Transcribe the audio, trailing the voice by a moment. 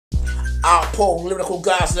Outpost, lyrical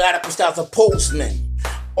guys, radical styles of postmen.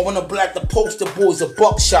 On the black, the poster boys of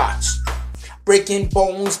buckshots. Breaking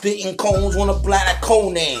bones, spitting cones, on the black like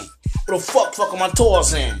Conan. What the fuck am I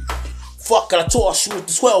tossing? Fuck, I toss you with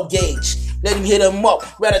the 12 gauge. Let him hit him up,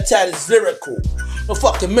 rat-a-tat is lyrical. No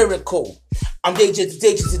fucking miracle. I'm deja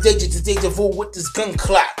vu with this gun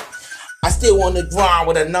clap. I still on the grind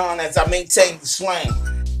with a 9 as I maintain the slang.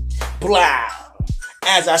 Blah.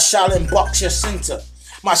 As I shall and box your center.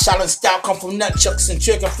 My shouting style come from nunchucks and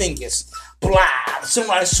trigger fingers. Blah.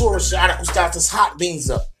 Samurai Soros, radical styles is hot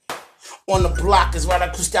beans up. On the block is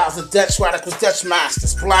radical styles of Dutch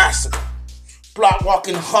masters. Blasted. Block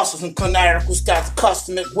walking hustles and canonical styles of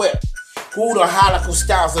custom whip. Who the holical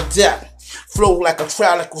styles of death. Flow like a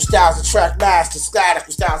tralical styles of track masters.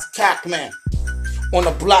 Skydical styles of cackman. On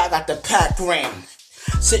the block got the pack ring.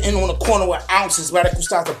 Sitting on the corner with ounces, radical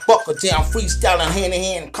styles of buckle down, freestyling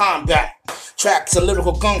hand-to-hand combat. Tracks a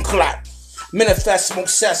lyrical gun clap. Manifest smoke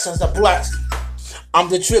sets as a blast. I'm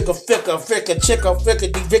the trigger,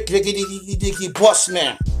 dicky bust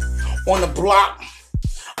man. On the block,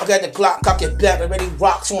 I got the Glock, cock it back, already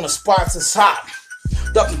rocks on the spots, it's hot.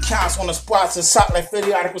 Ducking counts on the spots, it's hot like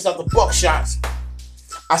 50 articles out the buckshots.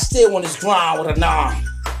 I still on this grind with a 9.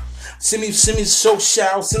 See me so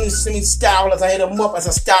shallow, see me style as I hit them up, as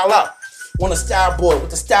I style up. On a style board with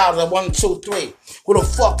the styles of 1, 2, 3. Who the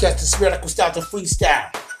fuck has the radical style to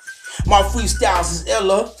freestyle? My freestyles is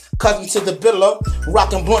iller, cousin to the biller,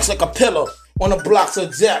 rocking blunts like a pillow on the blocks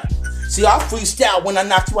of death. See, I freestyle when I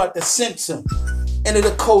knock you out the center. End of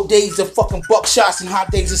the cold days of fucking buckshots and hot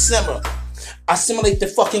days of summer. I simulate the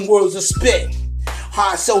fucking words of spit.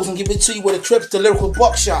 Hard souls and give it to you with a trip to lyrical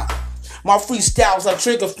buckshot. My freestyles are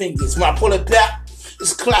trigger fingers. When I pull it back,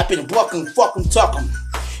 it's clapping, bucking, fucking tucking.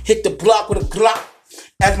 Hit the block with a Glock.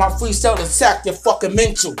 As my freestyle attack your fucking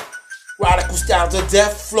mental. Radical styles of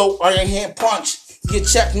death, float, iron hand punch. You get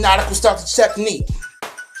checked, nautical styles of technique.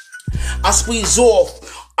 I squeeze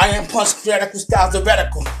off, iron punch, radical styles of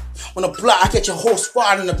radical. On the block, I get your whole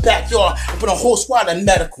squad in the backyard and put a whole squad in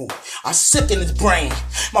medical. I sicken his brain.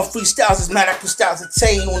 My freestyles is medical styles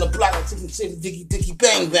attain on the block, like diggy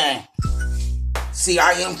bang bang. See,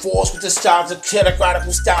 I am forced with the styles of killer,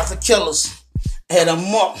 radical styles of killers. Head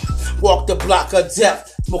them up, walk the block of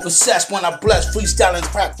death. Smoke a sesh when I bless, freestyling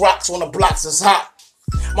crack rocks on the blocks is hot.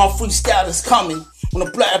 My freestyle is coming when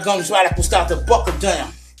the black guns radical start to buckle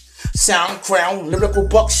down. Sound crown, lyrical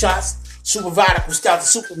buckshots, super radical start to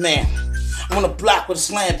Superman. I'm on the block with a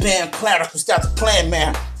slam band, clerical start to clan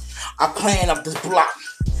man. I clan up this block.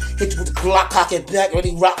 Hit you with the Glock, cock it back,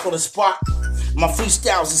 ready rock on the spot. My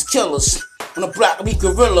freestyles is killers. On the block, we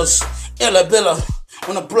gorillas, illa billa.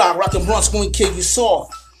 On the block, rockin' blunts going kill you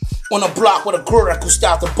soft. On the block with a critical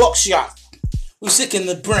style to buckshot. We sick in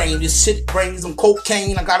the brain, this shit brains on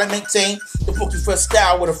cocaine. I gotta maintain the funky fresh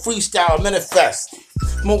style with a freestyle manifest.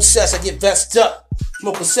 Smoke cess, I get vest up.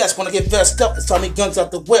 Smoke a cess when I get vest up. It's time me guns out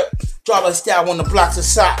the whip. Drive like style on the blocks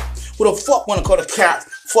aside. Who the fuck wanna call the cops?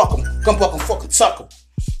 Fuck em, gun buck em, fucking tuck em.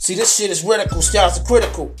 See, this shit is radical, styles are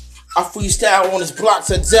critical. I freestyle on this blocks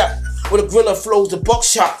of depth. With a griller flows the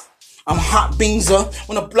buckshot. I'm hot beanser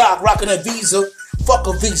on the block, rocking a visa. Fuck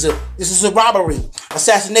a visa. This is a robbery,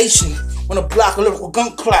 assassination. On the block, a lyrical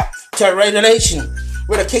gun clap, terrorization.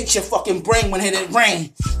 Eradicate your fucking brain when it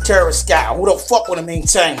rain. Terrorist style. Who the fuck wanna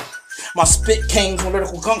maintain? My spit canes on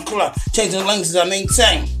lyrical gun clap, changing lanes as I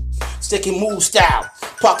maintain. Sticky move style,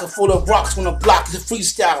 pocket full of rocks on the block is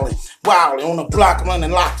freestyling. Wildly on the block, I'm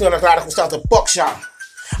running locked in a radical style to buckshot.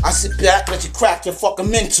 I sit back, let you crack your fucking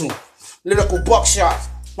mental. Lyrical buckshots.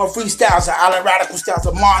 My freestyles are all radical styles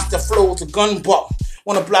of monster flows to gun buck.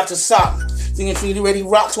 On the block to stop. Singing free ready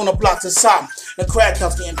rocks on the block to stop. The crack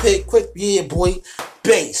house getting paid quick, yeah boy.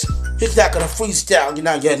 Bass. Hit that of the freestyle, you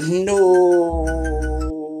know, yeah, no.